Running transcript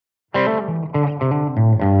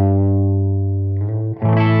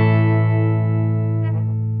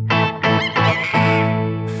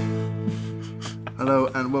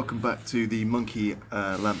back to the Monkey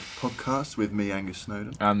Lamp podcast with me, Angus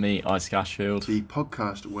Snowden. And me, Isaac Ashfield. The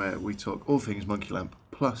podcast where we talk all things Monkey Lamp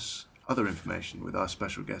plus other information with our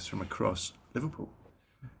special guests from across Liverpool.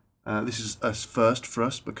 This is a first for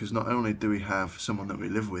us because not only do we have someone that we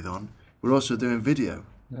live with on, we're also doing video.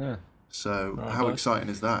 Yeah. So Right, how guys. exciting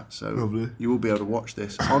is that? So Lovely. you will be able to watch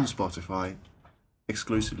this on Spotify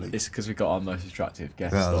exclusively. It's because we got our most attractive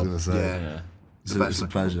guest Yeah, I was on. going to say. Yeah. It's a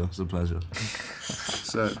pleasure. It's a pleasure.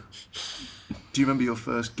 So, do you remember your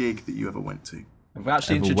first gig that you ever went to? Have we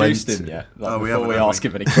actually Ever introduced went him to- yet? Oh, Like, we before we haven't, ask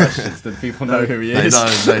have him any questions, then people know who he They is.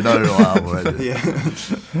 know who I am already. Yeah.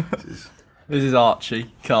 This is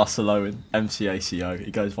Archie, Castle-Owen, MCACO.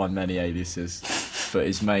 He goes by many aliases, but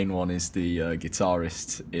his main one is the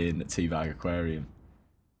guitarist in Teabag Aquarium.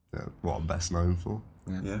 Yeah, what I'm best known for.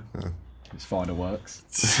 Yeah. His final works.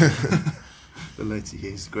 The later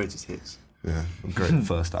years, greatest hits. Yeah, great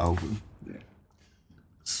first album. Yeah.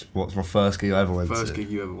 What's my first gig I ever went First to? gig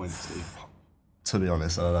you ever went to? To be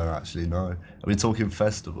honest, I don't actually know. Are we talking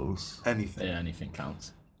festivals? Anything. Yeah, anything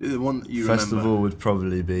counts. The one that you Festival remember. would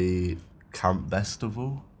probably be Camp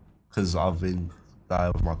Festival, because I've been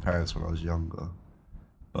there with my parents when I was younger.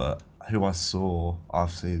 But who I saw, I've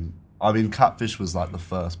seen. I mean, Catfish was like the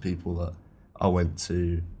first people that I went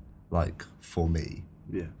to, like for me,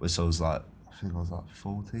 Yeah. which I was like, I think I was like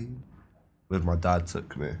 14. With my dad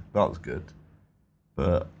took me. That was good.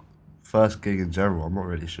 But first gig in general, I'm not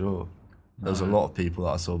really sure. There was a lot of people that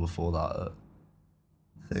I saw before that at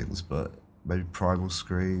things, but maybe Primal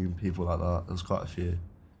Scream, people like that. There was quite a few.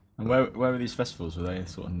 And where were these festivals? Were they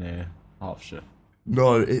sort of near Hertfordshire?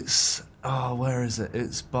 No, it's where is it?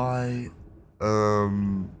 It's by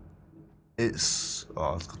it's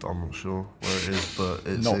I'm not sure where it is, but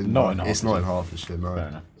it's Not in it's not in Hertfordshire. Hertfordshire. No, Fair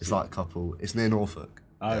enough. it's like a couple. It's near Norfolk.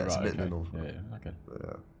 Oh, Yeah, right, it's a bit okay. near Norfolk. Yeah, okay. But,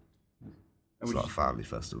 yeah, And it's would, like a you, family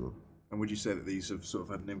festival. and would you say that these have sort of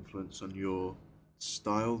had an influence on your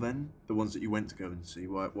style then? The ones that you went to go and see?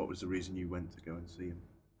 What was the reason you went to go and see them?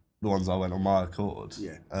 The ones I went on my accord.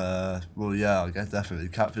 Yeah. Well, yeah, I guess definitely.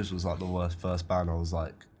 Catfish was like the first band I was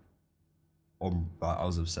like I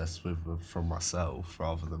was obsessed with from myself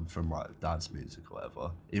rather than from my dad's music or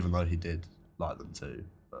whatever. Even though he did like them too,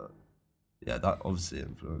 but yeah, that obviously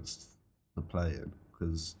influenced the playing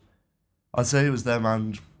because I'd say it was them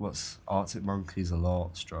and what's Arctic Monkeys a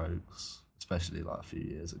lot, Strokes, especially like a few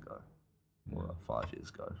years ago, or like 5 years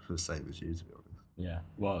ago. The same as you, to be honest. Yeah.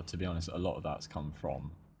 Well, to be honest, a lot of that's come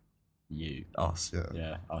from you. Us, yeah.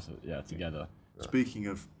 Yeah, us, yeah, together. Speaking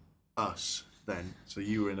of us, then, so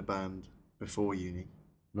you were in a band before uni.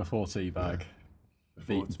 Before Teabag.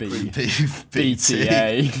 Before it's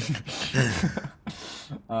BTA.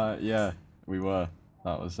 Yeah, we were.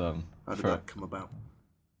 That was How did that come about?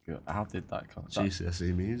 How did that come?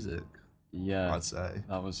 GCSE music, Yeah, I'd say.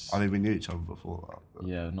 that was. I mean, we knew each other before that. But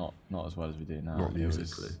Yeah, not as well as we do now. Not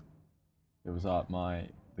musically. It was like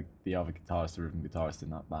the other guitarist, the rhythm guitarist in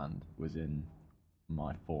that band, was in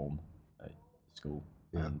my form at school.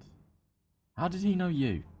 Yeah. And how did he know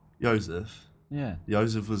you? Joseph. Yeah.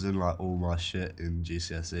 Joseph was in like all my shit in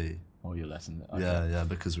GCSE. Or your lesson. Okay. Yeah,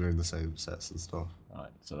 because we were in the same sets and stuff. Right.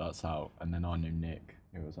 So that's how. And then I knew Nick,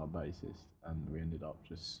 who was our bassist, and we ended up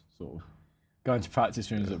just sort of going to practice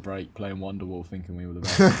rooms at break, playing Wonderwall, thinking we were the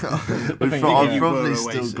best. I've think probably you were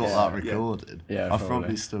still Oasis. got Yeah, that recorded. Yeah, I've probably.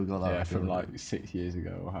 probably still got that Yeah, recorded. from like 6 years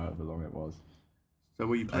ago or however long it was. So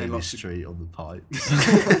were you playing Amy lots of Street on the pipes.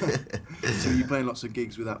 So were you playing lots of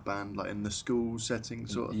gigs with that band, like in the school setting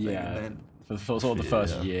sort of thing? Yeah. And then For sort of the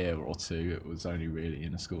first Yeah. year or two, it was only really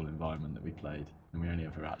in a school environment that we played, and we only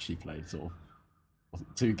ever actually played sort of was it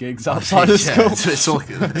 2 gigs outside of school. So we're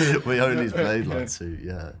talking, we only played like 2,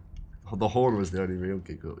 yeah. The Horn was the only real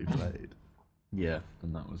gig that we played. Yeah,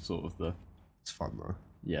 and that was sort of the It's fun though.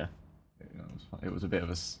 yeah. It was a bit of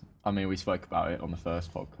a. I mean, we spoke about it on the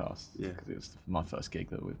first podcast. Yeah. Because it was my first gig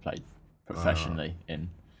that we played professionally in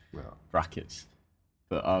Yeah. brackets,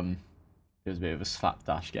 but it was a bit of a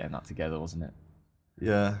slapdash getting that together, wasn't it?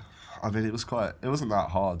 Yeah. I mean, it wasn't that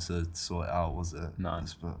hard to sort it out, was it? No.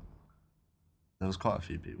 But there was quite a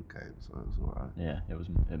few people came, so it was alright. Yeah, it was.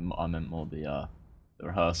 I meant more the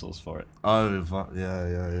rehearsals for it. Oh,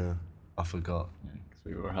 yeah. I forgot. Because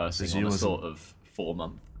we were rehearsing Because on you a wasn't- sort of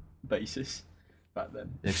 4-month basis back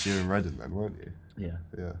then. Yeah, 'cause you were in Reading then, weren't you? Yeah.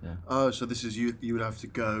 Yeah. oh, so this is you would have to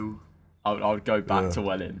go. I would go back Yeah. to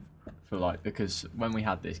Welling for because when we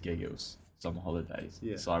had this gig, it was summer holidays.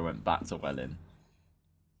 Yeah. So I went back to Welling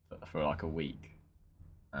for like a week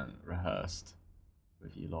and rehearsed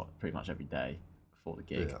with you lot pretty much every day before the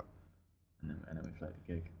gig. Yeah. And then we played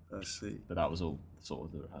the gig. I see. But that was all sort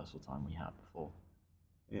of the rehearsal time we had before.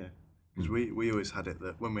 Yeah. Because we always had it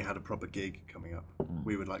that when we had a proper gig coming up,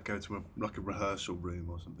 we would like go to a rehearsal room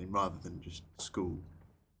or something rather than just school.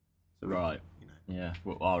 So Right. Yeah.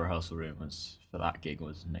 Well, our rehearsal room was for that gig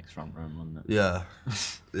was Nick's front room, wasn't it? Yeah,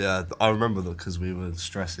 yeah. I remember that because we were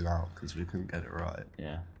stressing out because we couldn't get it right.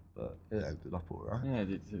 Yeah. But it ended up all right.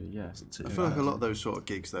 Yeah. Yeah. Wasn't too I feel like a bad. lot of those sort of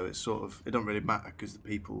gigs though, it's sort of it don't really matter because the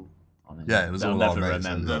people I mean, Yeah, it was they'll all our never mates,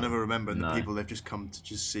 remember. they'll never remember, and No. the people they've just come to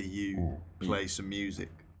just see you play some music,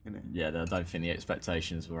 innit? Yeah, I don't think the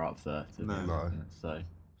expectations were up there. To No. be No. honest, So.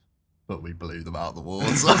 But we blew them out the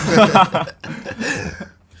walls.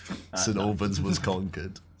 St Albans was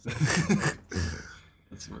conquered.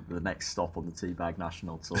 That's the next stop on the Teabag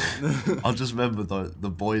National Tour. I just remember the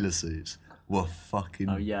boiler suits were fucking.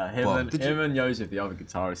 Oh yeah, him bomb. and Joseph, the other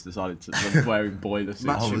guitarist, decided to were wearing boiler suits.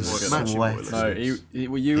 Matching I was boiler- matching sweating. boiler No, suits.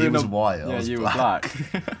 were you He in was a, white, I Yeah, was you black.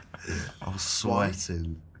 were black. I was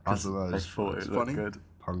sweating. I don't know. They It's thought it It's looked funny. good.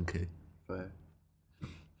 punky. Fair.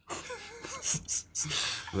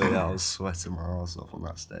 But yeah, I was sweating my ass off on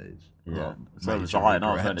that stage. Yeah, Like, so it was major iron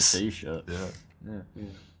up and a regrets. t-shirt. Yeah. Yeah. Yeah,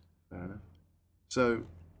 fair enough. So,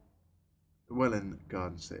 Welwyn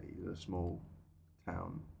Garden City is a small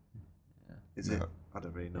town. Is it? Yeah. I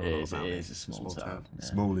don't really know It a lot is, about it it. is a small town. Yeah.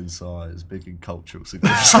 Small in size, big in cultural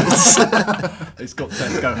significance. It's got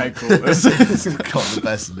Tesco headquarters. Got the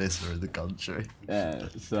best listener in the country. Yeah,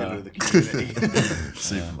 Pillar of the community.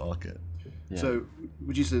 Supermarket. yeah. So,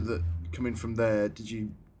 would you say that coming from there, did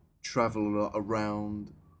you travel a lot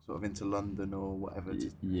around, sort of into London or whatever?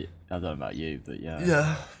 Yeah, I don't know about you, but yeah.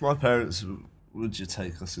 Yeah, my parents would you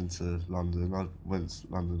take us into London? I went to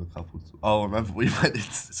London a couple. Oh, I remember we went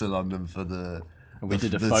into London for the. We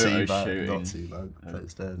did a the photo Teabag- shoot Not in- Teabag,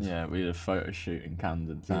 Plates Dead. Yeah, we did a photo shoot in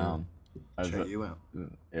Camden Town. Check you out.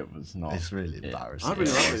 It was not. It's really Yeah. embarrassing. I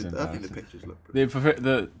really it like was it. I think the embarrassing. pictures look pretty.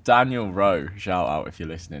 The Daniel Rowe, shout out if you're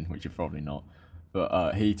listening, which you're probably not,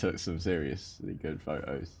 but he took some seriously good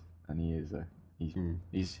photos, and he is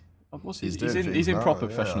he's He's doing he's in things proper now,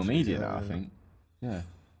 yeah, professional I think, media yeah, now. I yeah. think, yeah,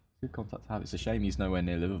 good contact to have. It's a shame he's nowhere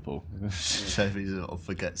near Liverpool. Shame he sort of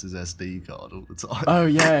forgets his SD card all the time. Oh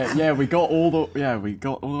yeah, we got all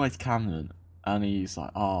the way to Camden, and he's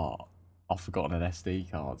like, I've forgotten an SD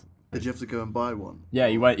card. Did you have to go and buy one? Yeah,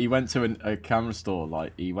 he went to a camera store.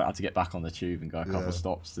 Like he had to get back on the tube and go a couple Yeah. of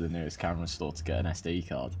stops to the nearest camera store to get an SD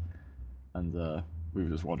card, and we were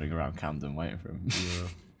just wandering around Camden waiting for him.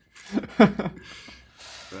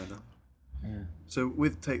 Fair enough. Yeah. So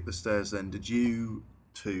with Take the Stairs then, did you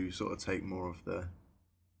two sort of take more of the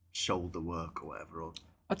shoulder work or whatever? Or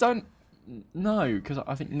I don't know, because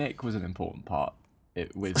I think Nick was an important part.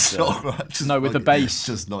 With It's not right, just with the fucking- bass.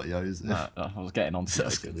 Just not Joseph. No, I was getting onto I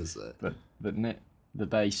was it. gonna say. But Nick, the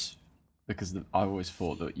bass, because I always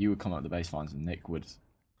thought that you would come up with the bass lines and Nick would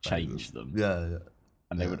change them, Yeah.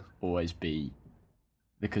 and they would always be,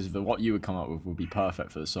 because what you would come up with would be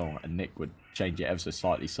perfect for the song, and Nick would change it ever so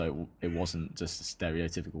slightly so it wasn't just a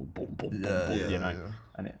stereotypical boom, boom, boom, Yeah, boom, yeah, you know,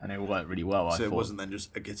 yeah. and it worked really well. I so it thought. wasn't then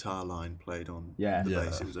just a guitar line played on Yeah. the Yeah.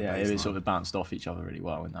 bass. It was a Yeah, bass it line. sort of bounced off each other really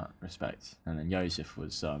well in that respect. And then Joseph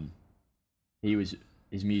was,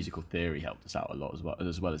 his musical theory helped us out a lot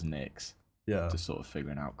as well as Nick's, Yeah. just sort of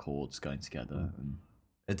figuring out chords going together. And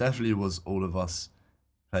It definitely was all of us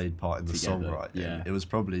played part in the Together, songwriting. yeah. It was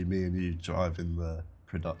probably me and you driving the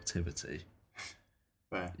productivity,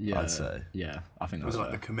 Fair. yeah, I'd say. yeah, I think It was that's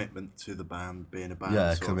like the fair. commitment to the band, being a band. Yeah,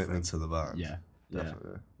 sort of commitment thing. to the band. Yeah,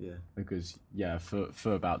 Definitely. Yeah. because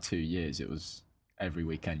for about 2 years it was every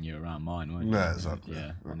weekend you were around mine, weren't you? Yeah, exactly.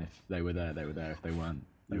 Yeah, and if they were there, they were there. If they weren't,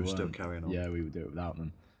 they You were still weren't. carrying on. Yeah, we would do it without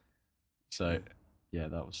them. So, yeah,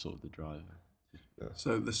 that was sort of the driver.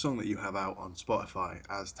 So the song that you have out on Spotify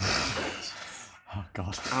as Take the Stairs, Oh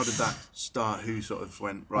God. how did that start? Who sort of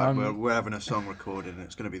went, right, we're having a song recorded and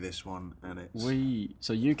it's going to be this one, and it's...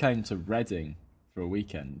 So you came to Reading for a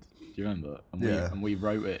weekend. Do you remember? And Yeah. we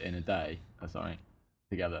wrote it in a day or something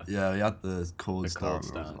together. Yeah, we had the chords, The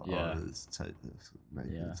chords down. and I was down, like, yeah. oh, let's take this, make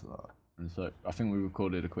it Yeah. into that. And so I think we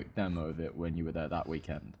recorded a quick demo of it when you were there that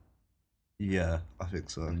weekend, Yeah, I think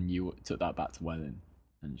so. and you took that back to Welwyn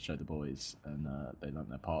and showed the boys, and they learnt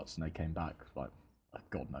their parts, and they came back like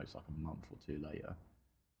God knows, like a month or two later.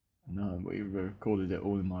 No, we recorded it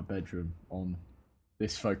all in my bedroom on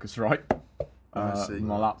this Focusrite, I see.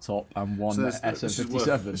 my laptop, and one So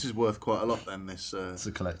SM57. this is worth quite a lot then, this It's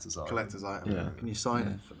a collector's item. collector's item. Yeah. Can you sign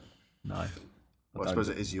it for me? No, Well, I suppose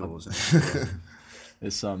it is yours.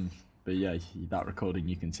 it's but yeah, that recording,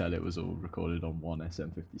 you can tell it was all recorded on one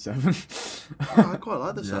SM57. Oh, I quite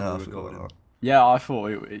like the sound Yeah, I of the forgot recording. about Yeah, I thought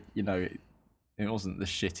it wasn't the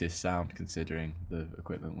shittest sound considering the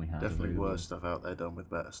equipment we had. Definitely available. worse stuff out there done with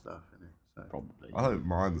better stuff, innit? probably. I don't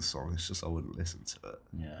mind the song. It's just I wouldn't listen to it.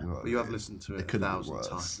 Yeah. You know what But I you have mean? listened to it couldn't be 1,000 worse.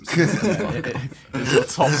 times. It's your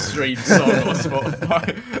top stream song on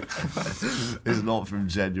Spotify. It's not from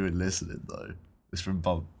genuine listening though. It's from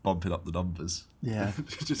bumping up the numbers. Yeah.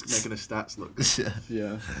 Just making the stats look. Yeah.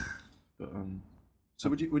 Yeah. But So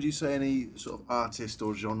would you say any sort of artist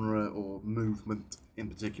or genre or movement in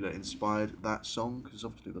particular inspired that song? Because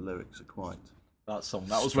obviously the lyrics are quite. that song,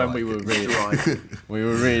 that was when we were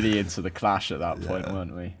really into the Clash at that point,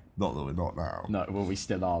 weren't we? Not that we're not now. No, well, we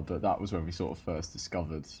still are, but that was when we sort of first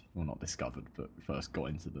discovered, well, not discovered, but first got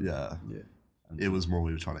into them. Yeah. Yeah. It was more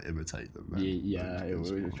we were trying to imitate them. Then. Yeah, we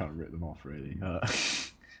were trying to rip them off, really.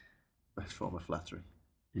 Best form of flattery.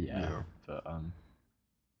 Yeah, Yeah. but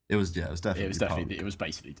It was definitely. it was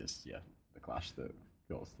basically just the Clash that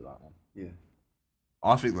got us to that one. Yeah.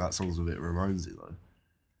 I think that song's a bit Ramonesy though,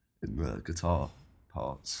 in the guitar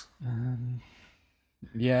parts.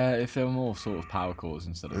 Yeah, it felt more sort of power chords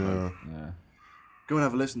instead of yeah. Go and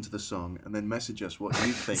have a listen to the song and then message us what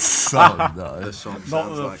you think So no. the song Not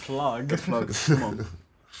sounds the like. plug. The plug. Come on.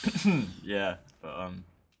 Yeah, but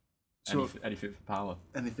So- anything for power.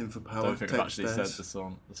 Anything for I power. don't think take I've actually the said stairs. the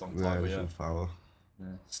song Yeah, title with yet. power. Yeah.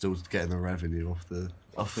 Still getting the revenue off the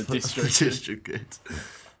district. district good.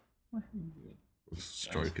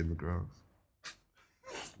 Stroking the grass.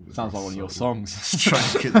 Sounds like one of your songs.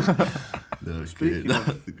 Stroking. No,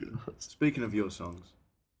 Speaking of your songs,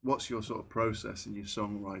 what's your sort of process in your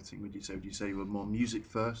songwriting? Would you say you were more music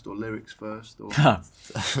first or lyrics first, or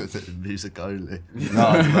music only.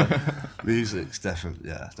 No, music's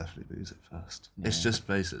definitely music first. It's Yeah. just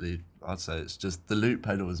basically, I'd say it's just the loop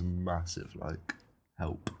pedal is a massive like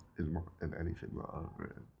help in anything that I've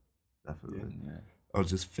written. Definitely. Yeah. I was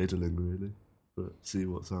just fiddling really, but see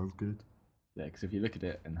what sounds good. Yeah, because if you look at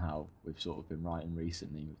it and how we've sort of been writing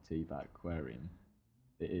recently with Teabag Aquarium,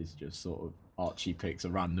 it is just sort of Archie picks a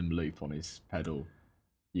random loop on his pedal,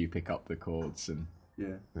 you pick up the chords, and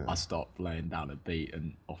yeah? I stop laying down a beat,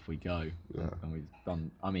 and off we go. Yeah. And we've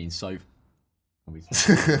done. I mean, so. One we of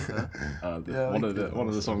the could one of the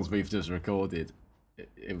also- songs we've just recorded. I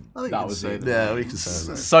think That you can was say it. that. Yeah, we can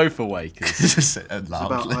say that. Sofa Wakers. Just say it It's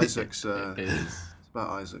about loudly. Isaac's. It is. It's about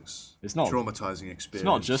Isaac's. It's not- traumatizing experience. It's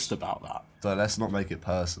not just about that. So let's not make it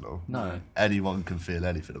personal. No. Anyone can feel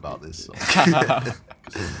anything about this song.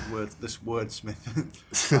 This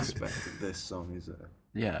wordsmith aspect of this song is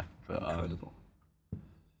Yeah, but incredible.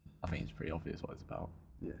 I think it's pretty obvious what it's about.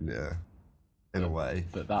 Yeah. In a way.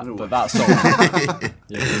 But In a way. that song,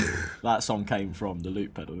 that song came from the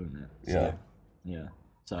loop pedal, didn't it? So, yeah.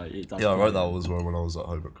 So it does. Yeah, I wrote that was when I was at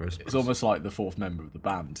home at Christmas. It's almost like the fourth member of the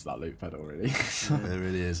band, that loop pedal, really. It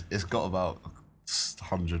really is. It's got about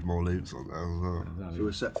 100 more loops on there as well. So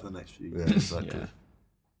we're set for the next few Yeah, years. exactly. Yeah.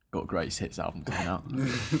 Got a greatest hits album coming out.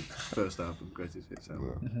 First album, greatest hits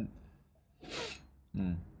album.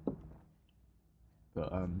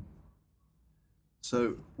 But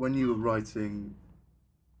So when you were writing,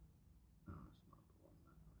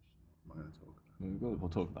 what am I going to talk about? we'll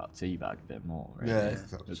talk about Teabag a bit more. Really. Yeah,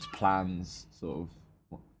 Its plans, sort of.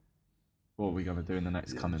 What are we going to do in the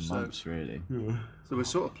next coming months, really? So we're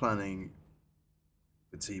sort of planning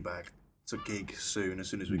the Teabag to gig soon, as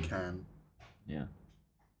soon as we can. Yeah.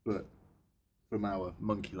 But from our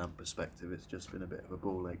Monkey Lamp perspective, it's just been a bit of a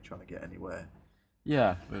ball ache trying to get anywhere.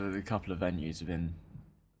 Yeah, well, a couple of venues have been,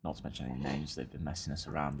 not to mention any names, they've been messing us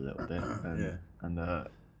around a little bit. And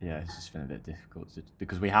it's just been a bit difficult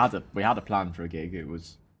because we had a plan for a gig. It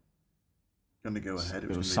was Going to go ahead.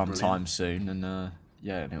 it was sometime soon, and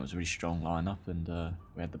and it was a really strong lineup, and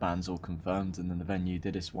we had the bands all confirmed, and then the venue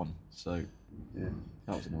did us one, so Yeah.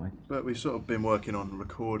 that was annoying. But we've sort of been working on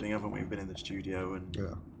recording, haven't we? We've been in the studio and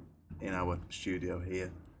Yeah. in our studio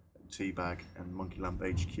here at Teabag and Monkey Lamp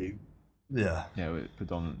HQ. Yeah. Yeah,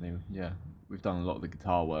 predominantly, we've done a lot of the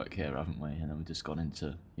guitar work here, haven't we? And then we've just gone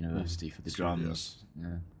into university for the Studio. drums. Yeah,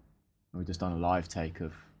 and we've just done a live take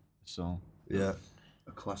of the song. Yeah.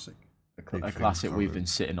 A classic. Big A thing classic we've coming. been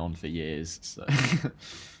sitting on for years. So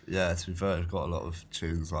Yeah, to be fair, we've got a lot of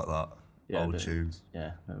tunes like that. Old that- tunes.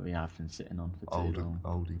 Yeah, that we have been sitting on for Old, too long.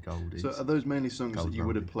 oldie goldies. So are those mainly songs that Gold you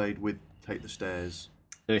would have Goldie. played with Take the Stairs?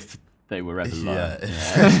 If they were ever Yeah.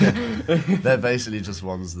 learned. They're basically just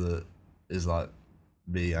ones that is like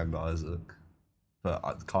me and Isaac. But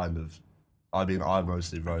I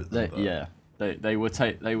mostly wrote them. They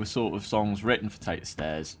were sort of songs written for Take the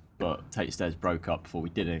Stairs, but Take the Stairs broke up before we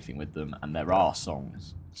did anything with them, and there are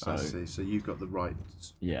songs. So I see. So you've got the right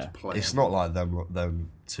Yeah. to play. It's not like them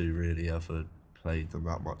two really ever played them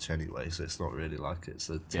that much anyway, so it's not really like it's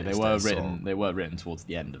a yeah, they Take were Stairs written. song. They were written towards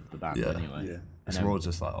the end of the band Yeah. anyway. Yeah. It's then- more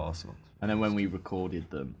just like our songs. And then when we recorded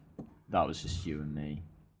them, that was just you and me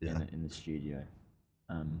Yeah. in the studio.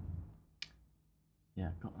 Yeah,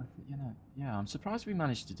 yeah. I'm surprised we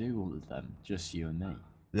managed to do all of them, just you and me.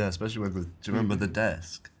 Yeah, especially when do you remember the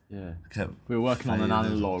desk? Yeah, Kept we were working on an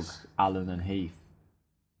fading. analog Alan and Heath,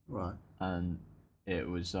 Right. and it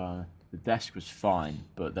was the desk was fine,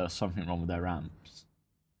 but there was something wrong with their amps.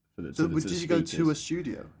 So did you go to a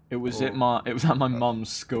studio? It was or- at my mum's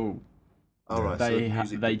school. Oh, right.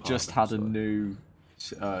 So They just had a department, new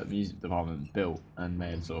music department built and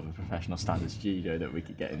made sort of a professional standard studio that we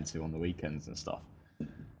could get into on the weekends and stuff.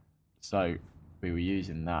 So we were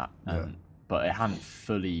using that, but it hadn't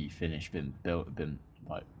fully finished, been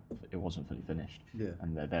like it wasn't fully finished. Yeah.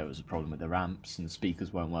 And there was a problem with the ramps and the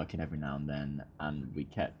speakers weren't working every now and then, and we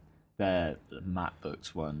kept the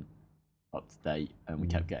MacBooks weren't up to date, and we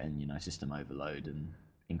kept getting system overload and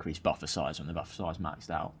increased buffer size when the buffer size maxed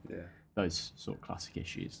out. Yeah. Those sort of classic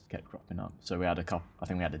issues kept cropping up. So we had I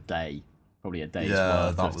think we had probably a day's Yeah,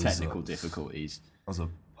 worth that of was, technical difficulties. That was a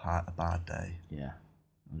bad day. Yeah,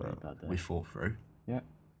 a really bad day. We fought through. Yeah,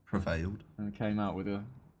 Prevailed. and we came out with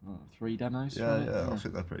 3 demos. Yeah, from it. yeah, I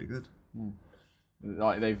think they're pretty good.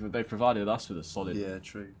 Like they've provided us with a solid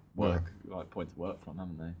True. point to work from,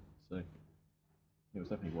 haven't they? So it was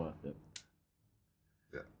definitely worth it.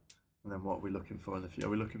 Yeah. And then what are we looking for in the future? Are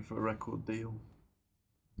we looking for a record deal?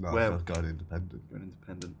 No, Well- I'm going independent. Going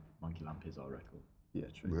independent? Monkey Lamp is our record. Yeah,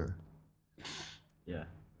 true. Yeah. Yeah,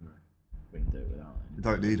 we can do it without it. You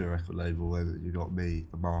don't need a record label when you got me,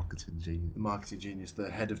 the marketing genius. The marketing genius, the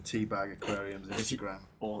head of Teabag Aquariums and Instagram.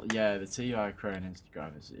 Or yeah, the TI Crow and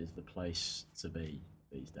Instagram is the place to be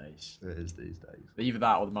these days. It is these days. Either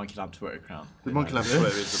that or the Monkey Lamp Twitter account. The Monkey Lamp Twitter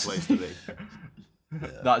is the place to be.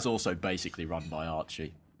 That is also basically run by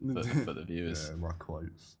Archie for the viewers. Yeah, my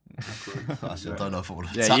quotes. Actually, I don't know if I want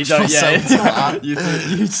to Yeah, attach you don't. myself to Yeah, that. you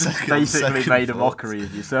basically second made a thoughts. mockery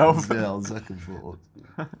of yourself. Yeah, on second thought.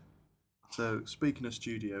 So, speaking of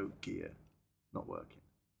studio gear, not working.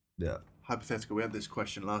 Yeah. Hypothetical, we had this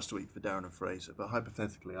question last week for Darren and Fraser, but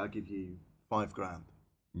hypothetically, I give you $5,000.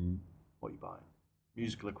 What are you buying?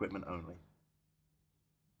 Musical equipment only.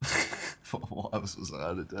 What else was I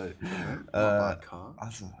going to do? Not buy a car.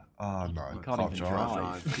 Oh no, You can't even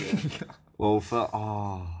drive. Yeah. Well,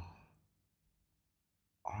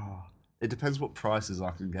 it depends what prices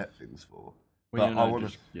I can get things for. Well, But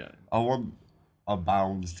I want a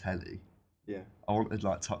Bounds telly. Yeah. I wanted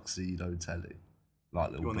like tuxedo telly,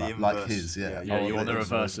 like little want the black, like inverse, his. Yeah. yeah. Yeah, you want the his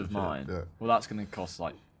reverse version of it, mine. Yeah. Well, that's going to cost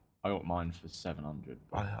like I got mine for $700.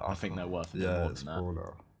 But I think they're worth a bit more it's than that. more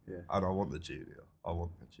now. Yeah. And I want the junior.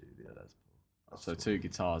 That's So 2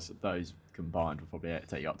 guitars, those combined will probably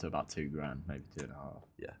take you up to about $2,000, maybe 2.5.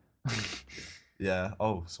 Yeah. Yeah.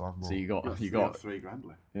 Oh, so I've more. So you got $3,000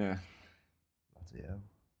 left. yeah. Bloody hell.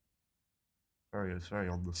 It's very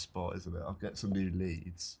on the spot, isn't it? I'll get some new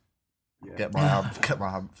leads. Yeah. Get my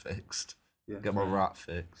amp fixed. Yeah. Get my rat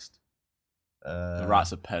fixed. The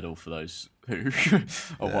rat's a pedal for those who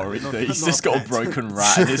are worried Not- that he's not just a got a pet. broken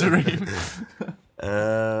rat in his room.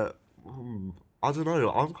 I don't know.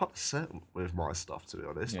 I'm quite set with my stuff, to be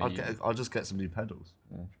honest. Yeah, I'll just get some new pedals.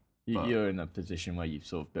 But- You're in a position where you've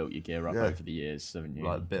sort of built your gear up Yeah. over the years, haven't you?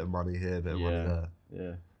 Like a bit of money here, a bit of money Yeah. there.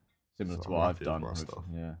 Yeah. Similar So to I'm what I've happy with done my with stuff.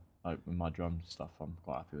 like with my drum stuff. I'm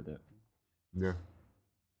quite happy with it. Yeah.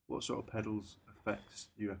 What sort of pedals effects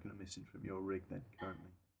do you reckon are missing from your rig then,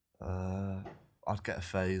 currently? I'd get a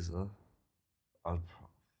phaser. I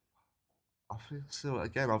think still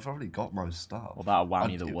again. I've already got most stuff. What about a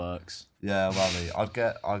whammy I'd that give- works? Yeah, well,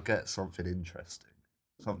 I'd get something interesting.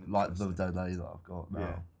 Something like the delay that I've got now.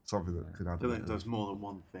 Yeah. Something that could I add. a don't bit think of- there's more than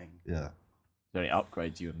one thing. Yeah. Is there any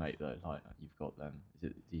upgrades you would make though? Like you've got them.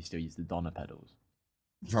 Do you still use the Donna pedals?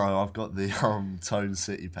 No, I've got the Tone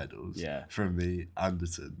City pedals. Yeah. From the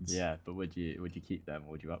Andertons. Yeah, but would you keep them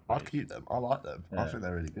or would you upgrade? I'd keep them. I like them. I Yeah. think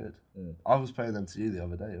they're really good. Yeah. I was playing them to you the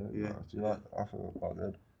other day. Weren't Yeah. I? Do you like? I thought they were quite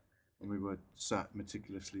good. And we were sat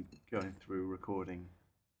meticulously going through recording,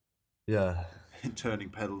 Yeah. turning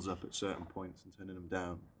pedals up at certain points and turning them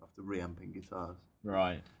down after reamping guitars.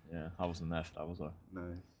 Right. Yeah, I wasn't there for that, was I?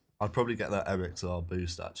 No. I'd probably get that MXR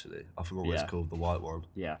boost actually. I forgot what Yeah. it's called, the white one.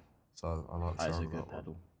 Yeah, So I like the that is a sound of good that one.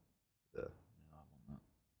 pedal. Yeah.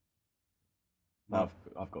 I want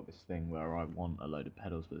that. I've got this thing where I want a load of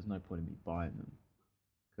pedals, but there's no point in me buying them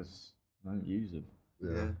because I don't use them.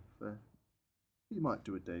 Yeah. Fair. You might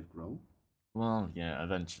do a Dave Grohl. Well, yeah,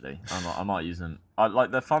 eventually I might use them.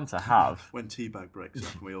 They're fun to have. When Teabag breaks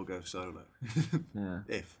up and we all go solo. Yeah.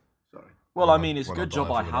 Sorry. Well, When I mean, it's a when I good job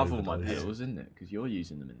die I from an have all my overdose. pedals, isn't it? Because you're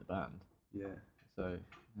using them in the band. Yeah. So,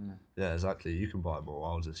 yeah. Yeah, exactly. You can buy more.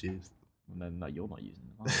 I'll just use Well, no, you're not using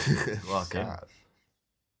them. them. Well, I Sim. can.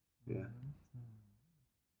 Yeah.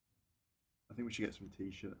 I think we should get some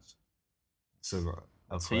t-shirts. Some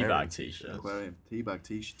Teabag t-shirts. Aquarium. Teabag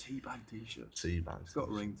t-shirts. Teabag t-shirts. Teabag. It's got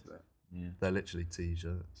a ring to it. Yeah. They're literally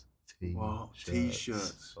t-shirts. Wow,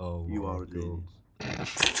 t-shirts. Oh, You my are a God.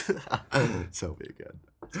 genius. Tell me again.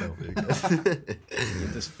 Tell me again. You're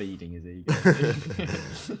just feeding his ego.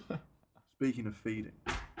 Speaking of feeding,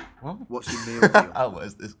 What? what's your meal deal?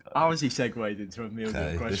 Where's this guy? How has he segued into a meal deal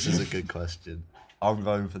Okay, question? this is a good question. I'm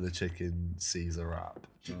going for the chicken Caesar wrap.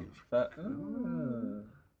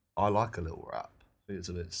 I like a little wrap. I think it's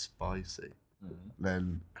a bit spicy.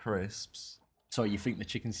 Then crisps. So you think the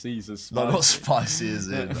chicken Caesar's No, spicy? not spicy as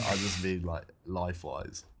in, I just mean like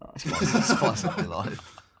life-wise. Spice up your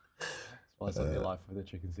life. Spice up your life with a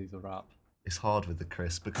chicken Caesar wrap. It's hard with the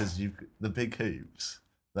crisp because the big hoops,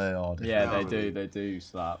 they are different. Yeah, they do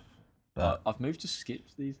slap. But I've moved to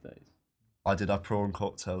skips these days. I did have prawn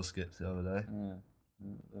cocktail skips the other day.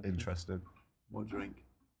 Yeah. Interesting. What drink?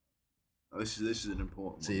 Oh, this is an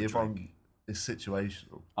important See, one. if it's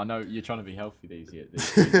situational. I know you're trying to be healthy these years,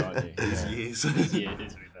 aren't you? These years. These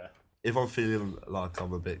years, to be fair. If I'm feeling like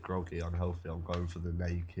I'm a bit groggy, unhealthy, I'm going for the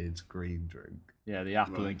naked green drink. Yeah, the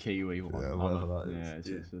apple and kiwi one. Yeah, whatever that is.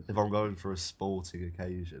 Yeah, it's If I'm going for a sporting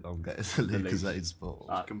occasion, I'm getting the Lucozade Sport.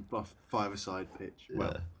 You can buff five-a-side pitch. Yeah.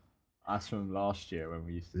 Well, that's from last year when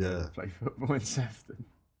we used to go and play football in Sefton.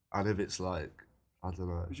 And if it's like, I don't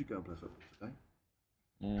know. we should go and play football today.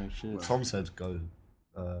 Yeah, shit. Tom said go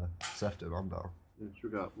Sefton, I'm down. Yeah,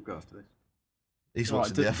 should we go? We'll go after this. He's Right,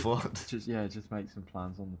 watching the F1. Just make some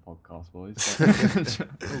plans on the podcast, boys. It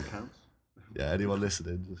all counts. Yeah, anyone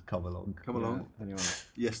listening, just come along. Come along. Anyone?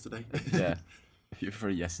 Yesterday. Yeah. If you're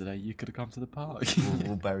free yesterday, you could have come to the park.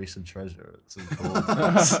 We'll bury some treasure at some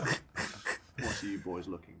coordinates. What are you boys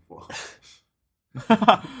looking for?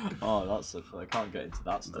 Oh, that's I can't get into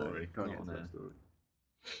that story. Can't Not get on into here. that story.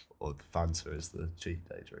 Or Fanta is the cheat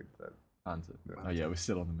day drink then. Fanta. Oh yeah, we're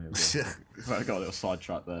still on the meal. I got a little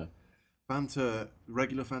sidetrack there. Fanta,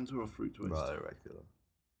 regular Fanta or fruit twist? No, regular.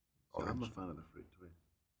 So I'm a Orange. fan of the fruit twist.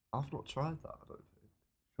 I've not tried that, I don't think.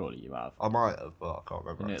 Surely you have. I might have, but I can't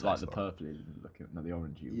remember. Isn't how it it like the tastes purpley looking, no, the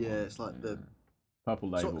orangey one? Yeah, it's like the purple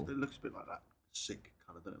label. Sort of, it looks a bit like that sick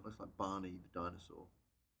colour, doesn't it? It looks like Barney the dinosaur.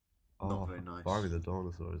 Oh, Not very nice. Barney the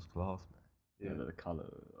dinosaur is class, man. Yeah, but the colour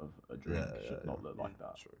of a drink should not look like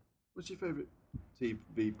that. True. What's your favourite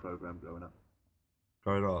TV programme growing up?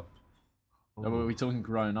 Growing up. Are we talking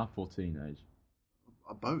grown up or teenage?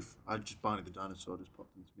 Both. I just Barney the dinosaur just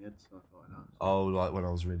popped into my head, so I thought I'd ask. Oh, like when I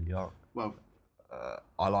was really young. Well,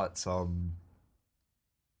 I liked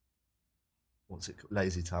what's it called?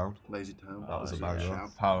 Lazy Town. Lazy Town. That was a Lazy banger.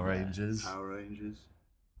 Town. Power Rangers. Power Rangers.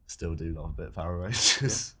 Still do love a bit of Power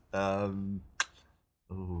Rangers. Oh,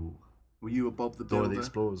 Were you a Bob the Dora Builder? the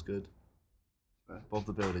Explorer's good. Fair. Bob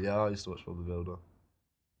the Builder, yeah, I used to watch Bob the Builder.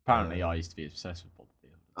 Apparently, I used to be obsessed with Bob the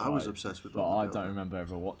Builder. I was obsessed with but Bob the I Builder. don't remember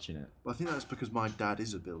ever watching it. But I think that's because my dad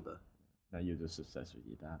is a builder. No, you're just obsessed with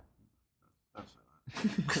your dad.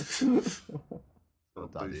 That's all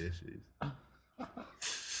right. Got daddy issues.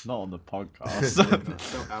 Not on the podcast.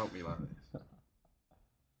 Don't out me like this.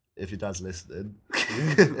 If your dad's listening.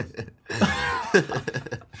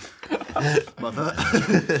 Mother.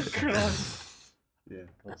 Yeah.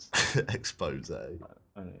 Expose.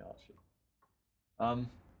 Only Archie.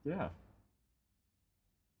 Yeah.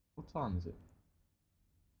 What time is it?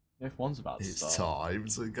 F1's about to It's start. time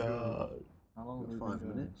to go. How long have we Got been 5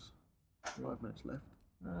 going? minutes. 5 minutes left.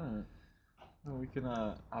 Alright. Well, we can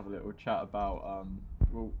have a little chat about.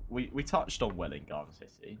 Well, we touched on Welling Garden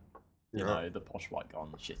City. You know, the posh white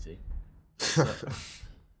garden city. There's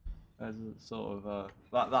a sort of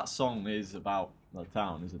that song is about the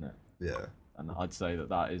town, isn't it? Yeah. And I'd say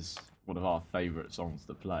that is one of our favourite songs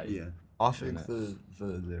to play. Yeah. I think the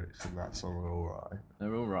lyrics in that song are alright.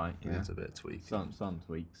 They're all right. Yeah. It's a bit of tweaking. Some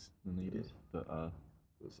tweaks are needed, but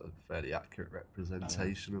It's a fairly accurate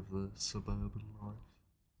representation of the suburban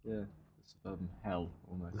yeah, it's hell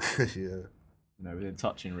almost. life. Yeah. You know, within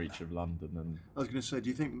touching reach of London, and I was going to say, do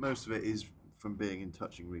you think most of it is from being in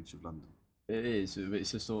touching reach of London? it is.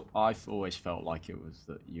 It's just I've always felt like it was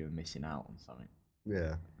that you were missing out on something.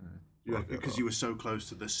 Yeah. Because you were so close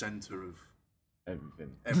to the centre of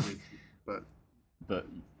Everything, everything. but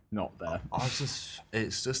not there.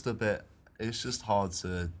 It's just hard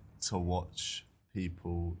to watch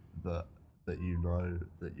people that you know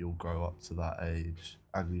that you'll grow up to that age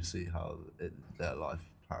and you see how their life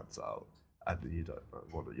pans out and you don't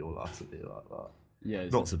want your life to be like that. Yeah,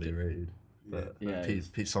 it's Not to be rude, Yeah. but Yeah,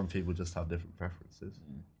 some people just have different preferences.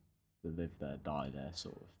 the live there, die there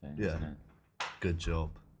sort of thing. Yeah. Isn't it? Good job,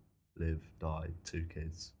 live, die, 2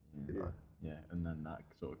 kids. You know, Yeah, and then that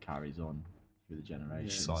sort of carries on through the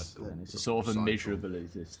generations. Cycle. And it's a sort of a Cycle. miserable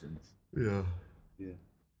existence. Yeah. Yeah.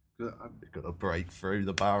 You've got to break through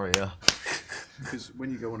the barrier. Because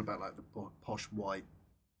when you go on about like the posh white,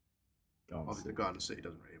 Garden obviously City. the Garden City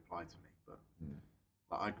doesn't really apply to me, but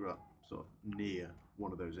like, I grew up sort of near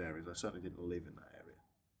one of those areas. I certainly didn't live in that area,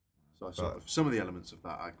 so I sort of some of the elements of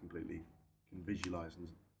that I completely can visualize and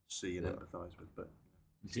see and empathise with. But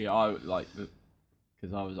You see, I like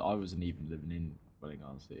because I wasn't even living in Welling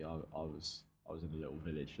Garden City. I was in a little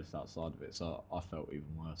village just outside of it, so I felt even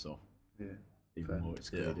worse off, yeah, even fair. more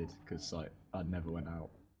excluded because like I never went out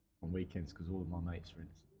on weekends because all of my mates were in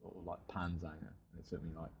sort of like Panzanger, and it took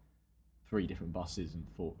me like 3 different buses and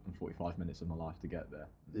 45 minutes of my life to get there.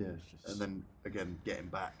 Yeah, It was just, and then again getting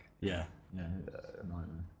back yeah, it's a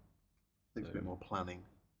nightmare. takes a bit more planning.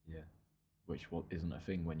 Yeah, which isn't a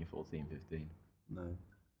thing when you're 14, 15. No,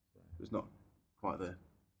 it's not quite there.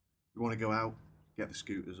 You want to go out, get the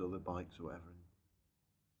scooters or the bikes or whatever, and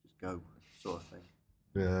just go, sort of thing.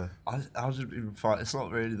 Yeah, I just even find it's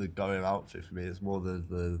not really the going outfit for me. It's more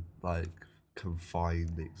the like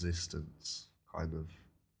confined existence kind of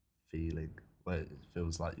feeling where it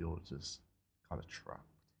feels like you're just kind of trapped.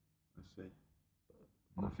 I see.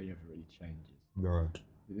 Nothing ever really changes. No,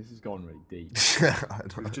 This has gone really deep. I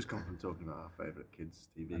don't We've just come from talking about our favourite kids'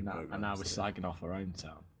 TV and, programmes. now we're slagging off our own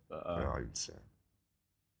town. But know. I'd say.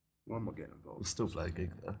 Well, I'm not getting involved. We'll still play a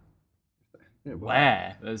gig there. Yeah, well,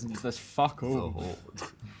 where? There's fuck all. Horde.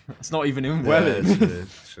 It's not even in Yeah, Welling.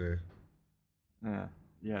 true. Yeah,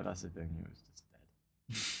 that's the thing. It was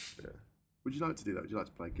just dead. yeah. Would you like to do that? Would you like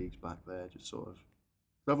to play gigs back there? Just sort of.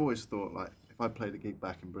 'Cause I've always thought like if I played a gig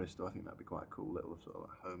back in Bristol, I think that'd be quite a cool little sort of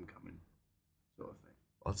like homecoming sort of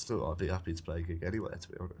thing. I'd be happy to play a gig anywhere, to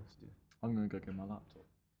be honest. I'm gonna go get my laptop.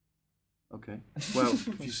 Okay. Well,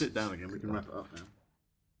 if you sit down again, we can wrap it up now.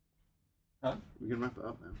 Huh? We can wrap it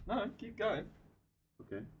up now. No, keep going.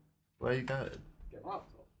 Okay. Where are you going? Get my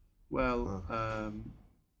laptop. Well,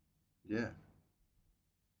 yeah.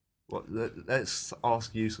 What? Let's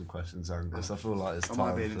ask you some questions, Angus. I feel like it's I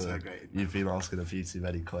might time be for. interrogated now. You've been asking a few too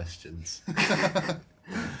many questions.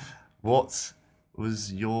 What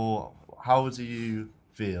was your? How do you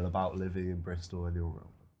feel about living in Bristol when you're older?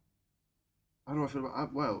 How do I feel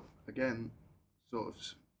about? Well, again, sort of.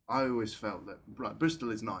 I always felt that like Bristol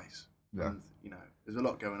is nice, Yeah. and you know, there's a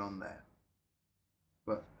lot going on there.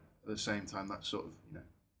 But at the same time, that's sort of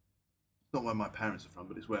it's not where my parents are from,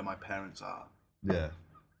 but it's where my parents are. Yeah,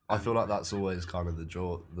 I feel like that's always kind of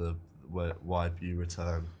why you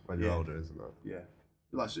return when you're Yeah. older, isn't it? Yeah,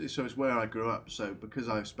 like so it's where I grew up. So because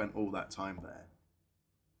I've spent all that time there,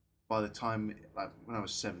 by the time like when I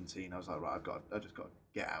was 17, I was like, right, I just got to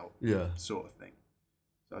get out, Yeah. sort of thing.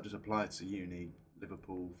 So I just applied to uni,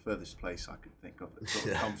 Liverpool, furthest place I could think of that's sort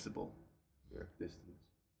of Yeah. comfortable Yeah. distance.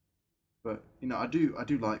 But I do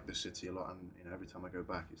like the city a lot, and every time I go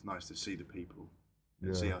back, it's nice to see the people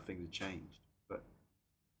and see Yeah. how things have changed. But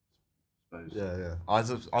I suppose Yeah.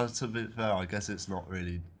 I to be fair, I guess it's not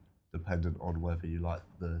really dependent on whether you like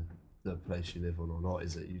the place you live on or not,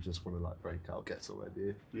 is it? You just want to like break out, get somewhere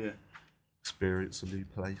new, yeah. experience some new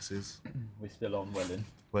places. We're still on Welling.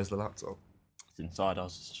 Where's the laptop? It's inside. I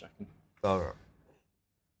was just checking. Oh, right.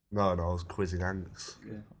 No, I was quizzing Angus.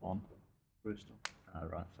 Yeah, On. Bristol.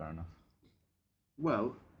 Right, fair enough.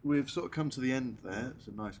 Well, we've sort of come to the end there. It's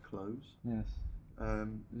a nice close. Yes.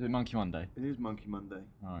 Is it Monkey Monday? It is Monkey Monday.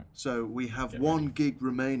 All right. So we have Get one ready. gig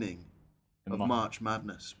remaining In of Mon- March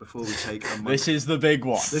Madness before we take a month. This is the big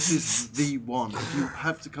one. This is the one. If you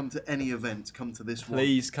have to come to any event, come to this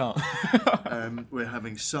Please come. one. We're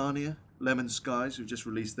having Sarnia, Lemon Skies, who've just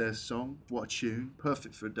released their song. What a tune.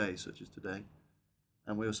 Perfect for a day such as today.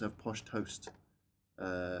 And we also have Posh Toast,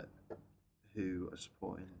 who are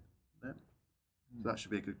supporting them. So that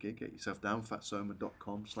should be a good gig. Get yourself down,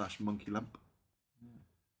 fatsoma.com/monkeylamp.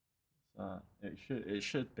 It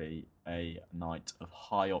should be a night of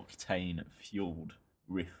high octane fueled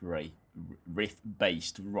riff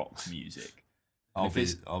based rock music. I'll if be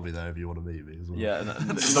it's- there if you want to meet me as well. Yeah,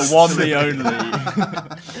 the one, the only.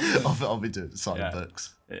 I'll be doing signing Yeah.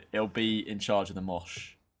 books. It'll be in charge of the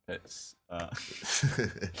mosh. It's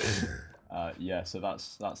yeah. So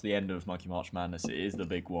that's the end of Monkey March Madness. It is the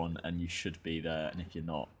big one, and you should be there. And if you're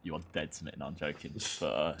not, you are dead to me. No, I'm joking.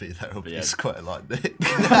 But Be there or but be yeah. quite like Nick.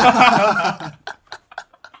 I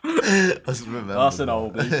just remember That's an that.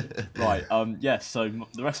 oldie. Right. Yes. So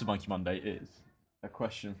the rest of Monkey Monday is a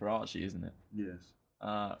question for Archie, isn't it? Yes.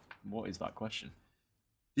 What is that question?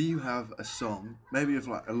 Do you have a song, maybe of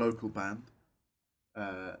like a local band,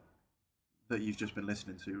 that you've just been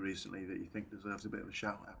listening to recently that you think deserves a bit of a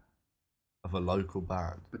shout out? Of a local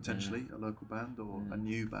band. Potentially a local band or a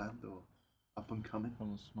new band or up and coming.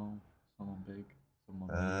 Someone small, someone big, someone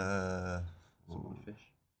Someone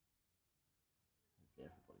fish. Yeah,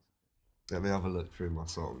 everybody's a fish. Let me have a look through my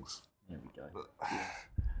songs. Here we go.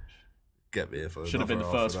 Get me here for Should have been the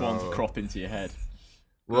another half first an one to hour. crop into your head.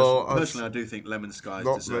 Well, personally, I do think Lemon Skies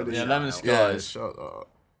not deserve many- a Yeah, shout Lemon out. Skies. Yeah, Guys. shut up.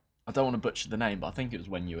 I don't want to butcher the name, but I think it was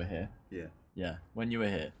When You Were Here. Yeah. Yeah, When You Were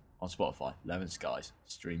Here on Spotify. Lemon Skies.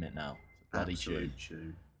 Stream it now. It's a bloody Absolute tune.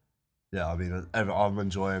 tune. Yeah, I mean, I'm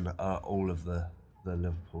enjoying all of the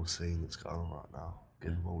Liverpool scene that's going on right now.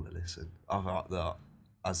 Give them all a listen. I've heard that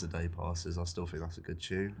as the day passes, I still think that's a good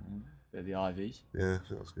tune. Bit of the Ivies. Yeah, I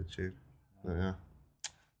think that's a good tune. But yeah,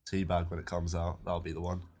 Teabag when it comes out, that'll be the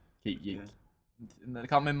one. Keep you Yeah. in the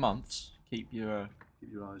coming months. Keep your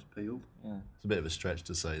Keep your eyes peeled. yeah. It's a bit of a stretch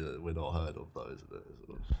to say that we're not heard of, though, isn't it?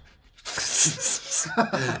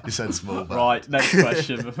 You said small band. Right. Next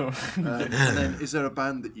question. And then, is there a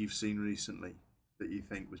band that you've seen recently that you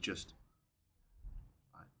think was just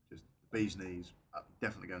the bee's knees?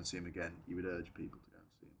 Definitely go and see them again. You would urge people to go and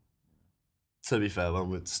see them. To be fair, when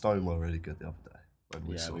with Stone were really good the other day. When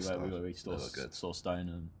we Yeah, saw we Stone. saw, They were good. saw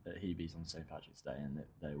Stone at Hebe's on St Patrick's Day, and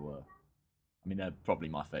they were. I mean, they're probably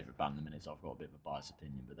my favourite band in the minute. So I've got a bit of a biased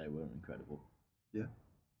opinion, but they were incredible. Yeah.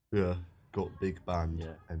 Yeah, got big band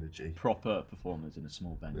Yeah. energy. Proper performers in a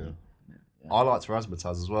small venue. Yeah. I liked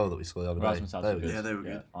Razzmatazz as well that we saw the other day. Razzmatazz They were were good. Yeah, they were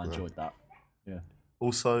good. I enjoyed that. Yeah.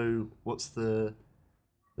 Also, what's the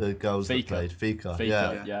girls Fika. that played? Fika. Fika,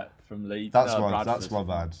 Yeah. yeah, from Leeds. That's Bradford. my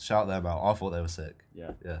band. Shout them out. I thought they were sick.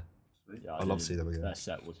 Yeah. Yeah. Sweet. Yeah, I'd love to see them again. Their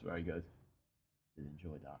set was very good. Did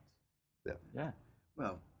enjoy that. Yeah. Yeah.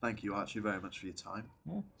 Well, thank you, Archie, very much for your time.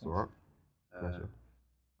 Yeah. It's all right. Uh,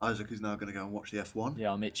 Isaac is now going to go and watch the F1,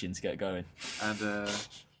 Yeah, I'm itching to get going. and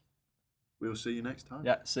we'll see you next time.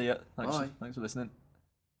 Yeah. See ya. Thanks. Bye. Thanks for listening.